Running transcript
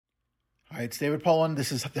Hi, it's David Poland.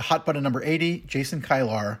 This is the hot button number 80, Jason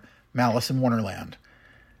Kilar, Malice in WarnerLand.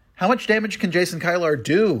 How much damage can Jason Kilar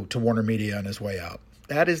do to Warner Media on his way out?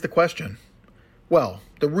 That is the question. Well,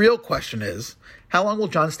 the real question is, how long will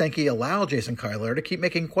John Stanky allow Jason Kilar to keep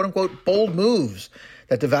making quote-unquote bold moves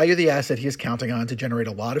that devalue the asset he is counting on to generate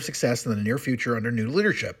a lot of success in the near future under new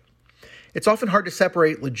leadership? It's often hard to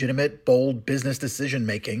separate legitimate, bold business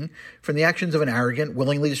decision-making from the actions of an arrogant,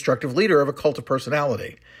 willingly destructive leader of a cult of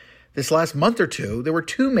personality. This last month or two, there were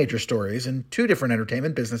two major stories in two different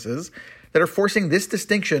entertainment businesses that are forcing this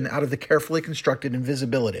distinction out of the carefully constructed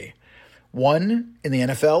invisibility. One, in the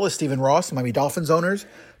NFL, is Stephen Ross, Miami Dolphins owners,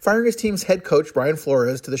 firing his team's head coach, Brian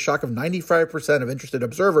Flores, to the shock of 95% of interested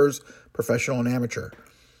observers, professional and amateur.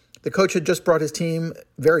 The coach had just brought his team,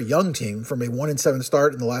 very young team, from a 1-7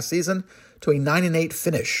 start in the last season to a 9-8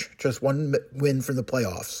 finish, just one win from the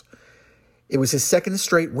playoffs. It was his second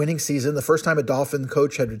straight winning season, the first time a Dolphin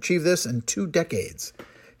coach had achieved this in 2 decades.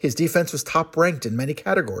 His defense was top-ranked in many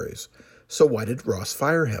categories. So why did Ross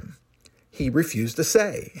fire him? He refused to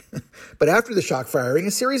say. But after the shock firing,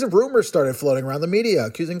 a series of rumors started floating around the media,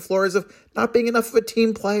 accusing Flores of not being enough of a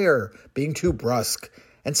team player, being too brusque,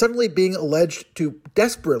 and suddenly being alleged to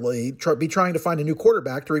desperately be trying to find a new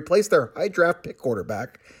quarterback to replace their high draft pick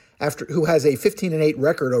quarterback, who has a 15-8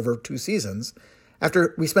 record over 2 seasons,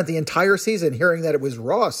 after we spent the entire season hearing that it was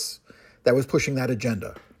Ross that was pushing that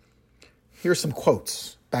agenda. Here's some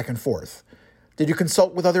quotes back and forth. Did you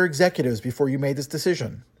consult with other executives before you made this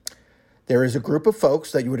decision? There is a group of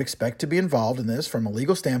folks that you would expect to be involved in this from a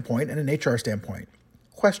legal standpoint and an HR standpoint.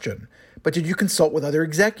 Question. But did you consult with other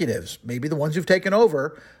executives, maybe the ones who've taken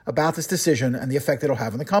over, about this decision and the effect it'll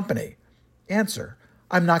have on the company? Answer.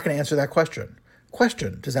 I'm not going to answer that question.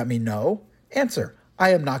 Question. Does that mean no? Answer.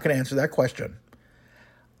 I am not going to answer that question.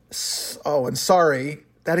 Oh, and sorry,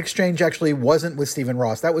 that exchange actually wasn't with Stephen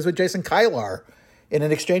Ross. That was with Jason Kilar in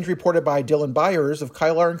an exchange reported by Dylan Byers of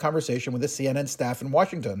Kilar in conversation with the CNN staff in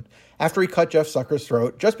Washington after he cut Jeff Zucker's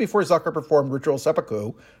throat just before Zucker performed ritual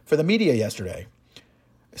seppuku for the media yesterday.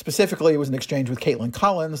 Specifically, it was an exchange with Caitlin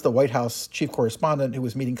Collins, the White House chief correspondent who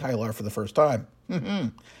was meeting Kilar for the first time.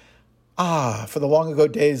 For the long ago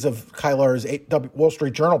days of Kilar's Wall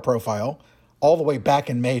Street Journal profile, all the way back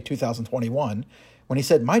in May 2021, when he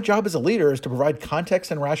said, "My job as a leader is to provide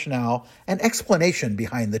context and rationale and explanation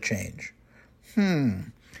behind the change."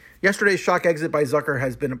 Yesterday's shock exit by Zucker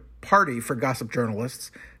has been a party for gossip journalists,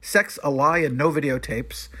 sex a lie and no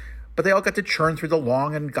videotapes, but they all got to churn through the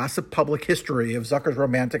long and gossip public history of Zucker's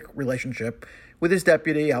romantic relationship with his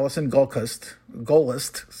deputy, Allison Golist,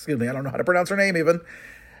 I don't know how to pronounce her name even.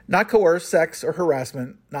 Not coerced sex or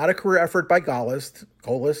harassment, not a career effort by Golist,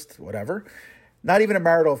 whatever. Not even a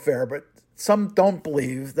marital affair, but some don't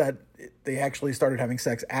believe that they actually started having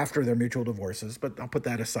sex after their mutual divorces, but I'll put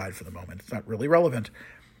that aside for the moment. It's not really relevant.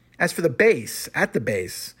 As for at the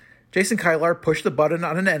base, Jason Kilar pushed the button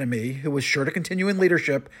on an enemy who was sure to continue in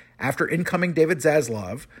leadership after incoming David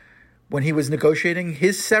Zaslav when he was negotiating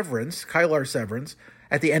his severance, Kilar's severance,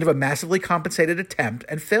 at the end of a massively compensated attempt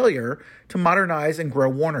and failure to modernize and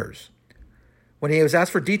grow Warner's. When he was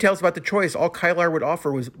asked for details about the choice, all Kilar would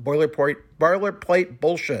offer was boilerplate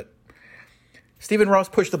bullshit. Stephen Ross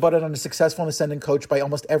pushed the button on a successful and ascending coach by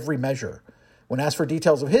almost every measure. When asked for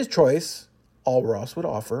details of his choice, all Ross would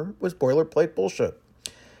offer was boilerplate bullshit.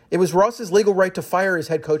 It was Ross's legal right to fire his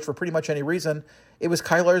head coach for pretty much any reason. It was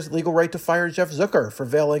Kilar's legal right to fire Jeff Zucker for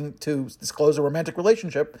failing to disclose a romantic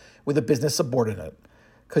relationship with a business subordinate.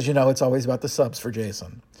 Because, it's always about the subs for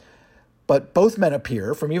Jason. But both men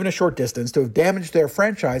appear, from even a short distance, to have damaged their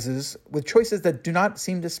franchises with choices that do not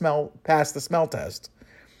seem to pass the smell test.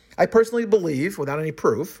 I personally believe, without any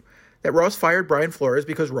proof, that Ross fired Brian Flores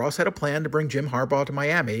because Ross had a plan to bring Jim Harbaugh to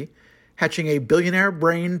Miami, hatching a billionaire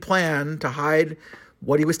brain plan to hide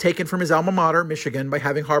what he was taken from his alma mater, Michigan, by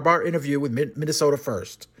having Harbaugh interview with Minnesota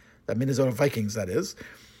first. The Minnesota Vikings, that is.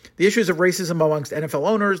 The issues of racism amongst NFL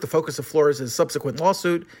owners, the focus of Flores' subsequent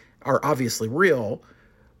lawsuit, are obviously real.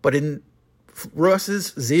 But in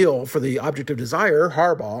Ross's zeal for the object of desire,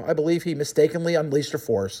 Harbaugh, I believe he mistakenly unleashed a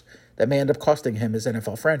force that may end up costing him his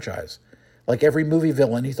NFL franchise. Like every movie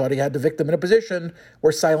villain, he thought he had the victim in a position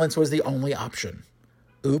where silence was the only option.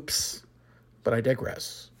 Oops, but I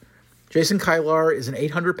digress. Jason Kilar is an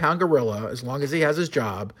 800-pound gorilla as long as he has his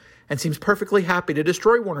job and seems perfectly happy to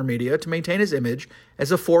destroy Warner Media to maintain his image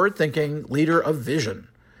as a forward-thinking leader of vision.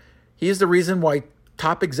 He is the reason why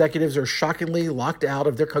top executives are shockingly locked out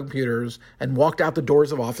of their computers and walked out the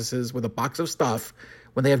doors of offices with a box of stuff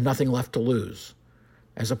when they have nothing left to lose,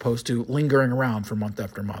 as opposed to lingering around for month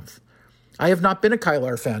after month. I have not been a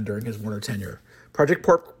Kilar fan during his Warner tenure, Project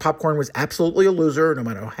Popcorn was absolutely a loser, no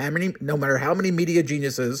matter how many media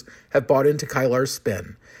geniuses have bought into Kilar's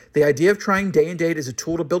spin. The idea of trying day and date as a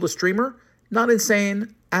tool to build a streamer, not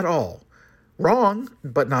insane at all. Wrong,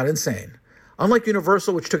 but not insane. Unlike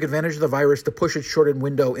Universal, which took advantage of the virus to push its shortened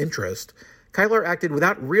window interest, Kilar acted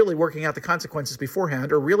without really working out the consequences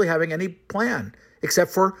beforehand or really having any plan,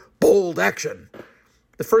 except for bold action.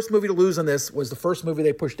 The first movie to lose on this was the first movie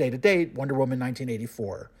they pushed day to date, Wonder Woman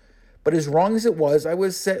 1984. But as wrong as it was, I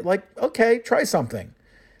was like, okay, try something.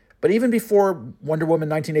 But even before Wonder Woman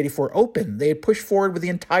 1984 opened, they had pushed forward with the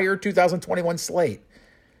entire 2021 slate.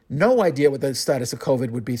 No idea what the status of COVID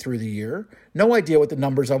would be through the year. No idea what the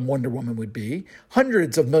numbers on Wonder Woman would be.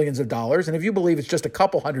 Hundreds of millions of dollars. And if you believe it's just a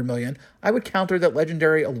couple $100 million, I would counter that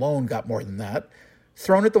Legendary alone got more than that.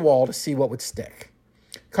 Thrown at the wall to see what would stick.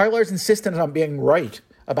 Kilar's insistent on being right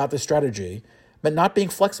about this strategy, but not being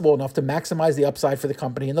flexible enough to maximize the upside for the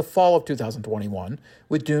company in the fall of 2021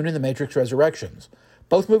 with Dune and The Matrix Resurrections.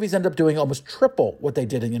 Both movies end up doing almost triple what they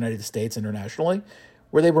did in the United States internationally,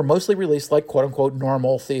 where they were mostly released like quote-unquote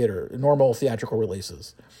normal theatrical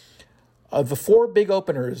releases. Of the four big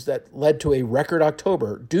openers that led to a record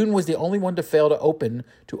October, Dune was the only one to fail to open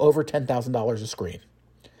to over $10,000 a screen.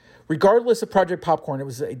 Regardless of Project Popcorn, it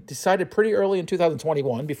was decided pretty early in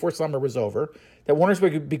 2021, before summer was over, that Warner's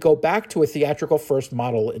would go back to a theatrical first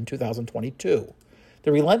model in 2022.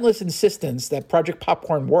 The relentless insistence that Project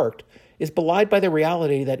Popcorn worked is belied by the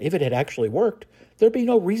reality that if it had actually worked, there'd be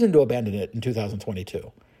no reason to abandon it in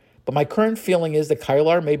 2022. But my current feeling is that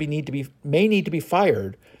Kilar may need to be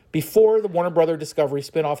fired before the Warner Brother Discovery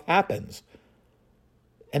spinoff happens.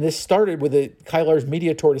 And this started with Kilar's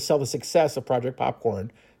media tour to sell the success of Project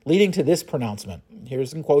Popcorn, leading to this pronouncement. Here's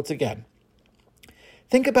some quotes again.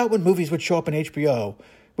 Think about when movies would show up on HBO,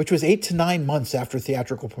 which was 8 to 9 months after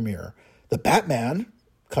theatrical premiere. The Batman,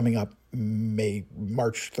 coming up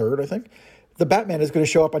March 3rd, I think. The Batman is going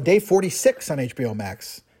to show up on day 46 on HBO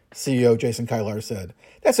Max, CEO Jason Kilar said.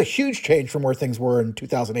 That's a huge change from where things were in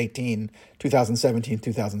 2018, 2017,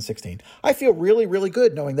 2016. I feel really, really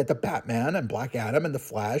good knowing that The Batman and Black Adam and The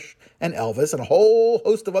Flash and Elvis and a whole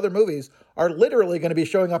host of other movies are literally going to be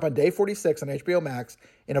showing up on day 46 on HBO Max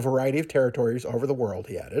in a variety of territories over the world,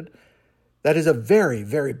 he added. That is a very,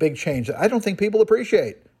 very big change that I don't think people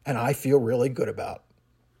appreciate, and I feel really good about.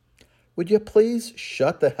 Would you please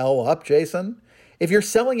shut the hell up, Jason? If you're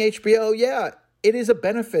selling HBO, yeah, it is a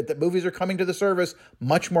benefit that movies are coming to the service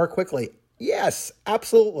much more quickly. Yes,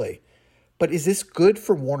 absolutely. But is this good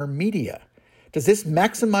for Warner Media? Does this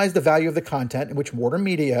maximize the value of the content in which Warner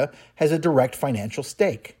Media has a direct financial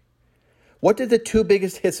stake? What did the two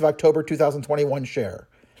biggest hits of October 2021 share?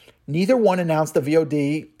 Neither one announced the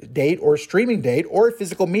VOD date or streaming date or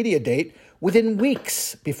physical media date within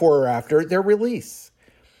weeks before or after their release.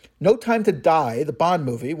 No Time to Die, the Bond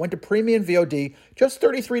movie, went to premium VOD just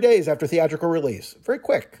 33 days after theatrical release. Very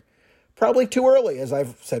quick. Probably too early, as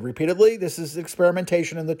I've said repeatedly. This is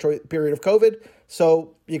experimentation in the period of COVID,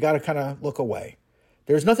 so you got to kind of look away.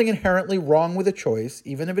 There's nothing inherently wrong with a choice,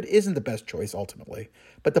 even if it isn't the best choice ultimately.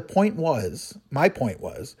 But my point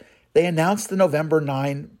was, they announced the November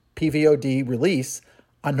 9 PVOD release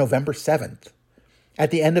on November 7th,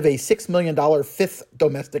 at the end of a $6 million fifth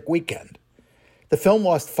domestic weekend. The film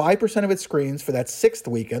lost 5% of its screens for that sixth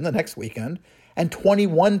weekend, the next weekend, and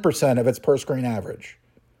 21% of its per-screen average.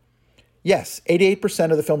 Yes,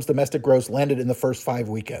 88% of the film's domestic gross landed in the first 5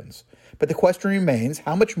 weekends. But the question remains,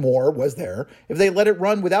 how much more was there if they let it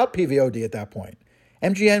run without PVOD at that point?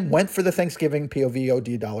 MGM went for the Thanksgiving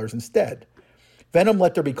PVOD dollars instead. Venom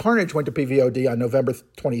Let There Be Carnage went to PVOD on November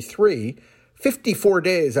 23, 54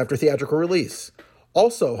 days after theatrical release.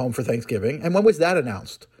 Also home for Thanksgiving. And when was that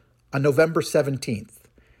announced? On November 17th.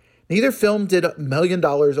 Neither film did $1 million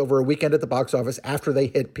over a weekend at the box office after they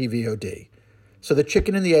hit PVOD. So the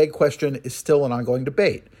chicken and the egg question is still an ongoing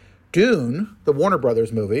debate. Dune, the Warner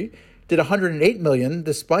Brothers movie, did $108 million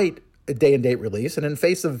despite a day-and-date release and in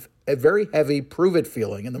face of a very heavy prove-it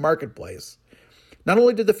feeling in the marketplace. Not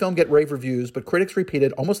only did the film get rave reviews, but critics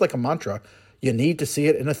repeated almost like a mantra, you need to see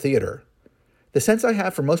it in a theater. The sense I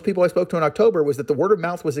have from most people I spoke to in October was that the word of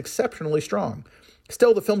mouth was exceptionally strong.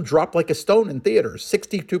 Still, the film dropped like a stone in theaters,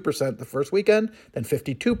 62% the first weekend, then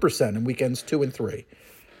 52% in weekends 2 and 3.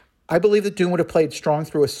 I believe that Dune would have played strong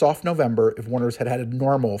through a soft November if Warner's had had a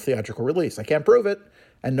normal theatrical release. I can't prove it,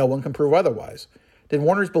 and no one can prove otherwise. Did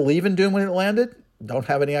Warner's believe in Dune when it landed? Don't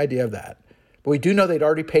have any idea of that. But we do know they'd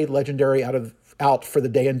already paid Legendary out for the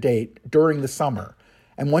day and date during the summer.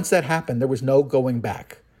 And once that happened, there was no going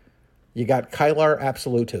back. You got Kilar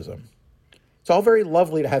absolutism. It's all very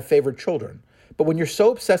lovely to have favorite children, But when you're so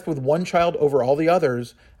obsessed with one child over all the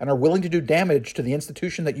others and are willing to do damage to the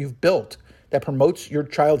institution that you've built that promotes your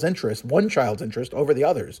child's interest, one child's interest over the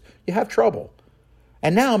others, you have trouble.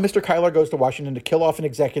 And now Mr. Kilar goes to Washington to kill off an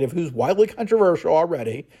executive who's wildly controversial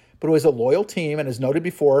already, but who has a loyal team and, as noted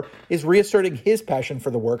before, is reasserting his passion for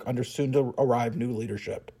the work under soon-to-arrive new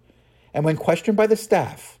leadership. And when questioned by the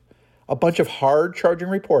staff, a bunch of hard-charging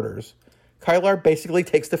reporters, Kilar basically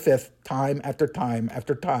takes the fifth time after time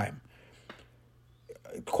after time.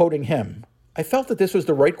 Quoting him, "I felt that this was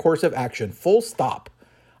the right course of action, full stop.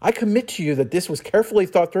 I commit to you that this was carefully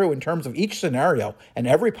thought through in terms of each scenario and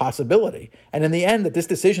every possibility, and in the end that this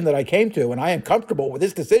decision that I came to, and I am comfortable with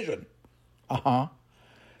this decision." Kilar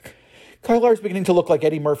is beginning to look like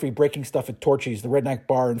Eddie Murphy breaking stuff at Torchy's, the redneck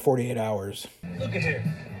bar, in 48 Hours. Look at here.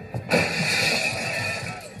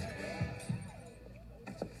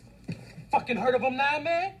 Fucking heard of him now,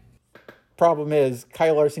 man? Problem is,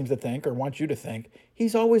 Kilar seems to think, or wants you to think,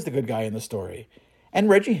 he's always the good guy in the story. And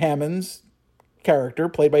Reggie Hammond's character,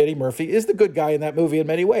 played by Eddie Murphy, is the good guy in that movie in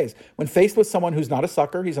many ways. When faced with someone who's not a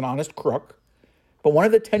sucker, he's an honest crook. But one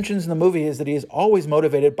of the tensions in the movie is that he is always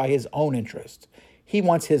motivated by his own interests. He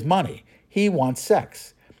wants his money. He wants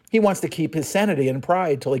sex. He wants to keep his sanity and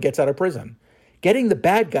pride till he gets out of prison. Getting the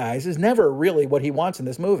bad guys is never really what he wants in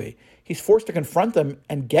this movie. He's forced to confront them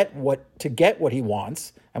and get what he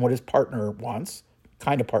wants and what his partner wants.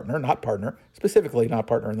 Kind of partner, not partner. Specifically not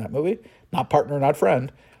partner in that movie. Not partner, not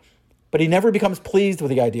friend. But he never becomes pleased with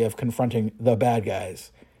the idea of confronting the bad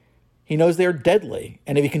guys. He knows they're deadly,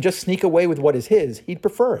 and if he can just sneak away with what is his, he'd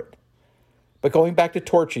prefer it. But going back to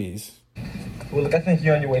Torchy's... Well, look, I think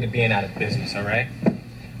you're on your way to being out of business, all right?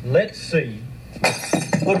 Let's see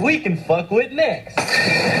what we can fuck with next.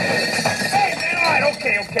 Hey, man, all right,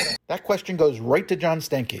 okay. That question goes right to John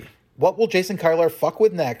Stenke. What will Jason Kilar fuck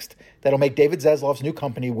with next that'll make David Zaslav's new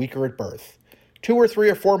company weaker at birth? 2 or 3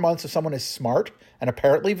 or 4 months of someone as smart and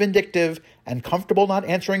apparently vindictive and comfortable not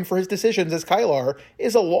answering for his decisions as Kilar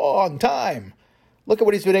is a long time. Look at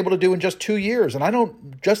what he's been able to do in just 2 years. And I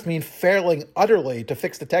don't just mean failing utterly to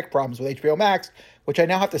fix the tech problems with HBO Max, which I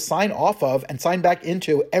now have to sign off of and sign back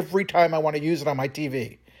into every time I want to use it on my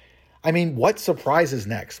TV. I mean, what surprises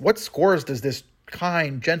next? What scores does this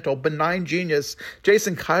kind, gentle, benign genius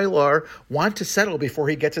Jason Kilar want to settle before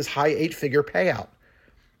he gets his high 8-figure payout?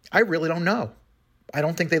 I really don't know. I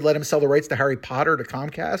don't think they'd let him sell the rights to Harry Potter to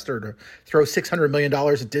Comcast, or to throw $600 million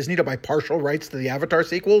at Disney to buy partial rights to the Avatar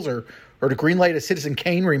sequels, or to greenlight a Citizen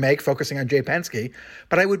Kane remake focusing on Jay Penske.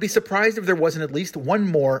 But I would be surprised if there wasn't at least one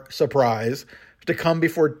more surprise to come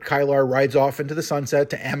before Kilar rides off into the sunset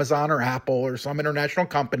to Amazon or Apple or some international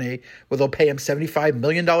company where they'll pay him $75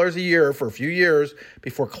 million a year for a few years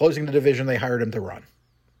before closing the division they hired him to run.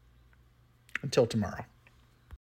 Until tomorrow.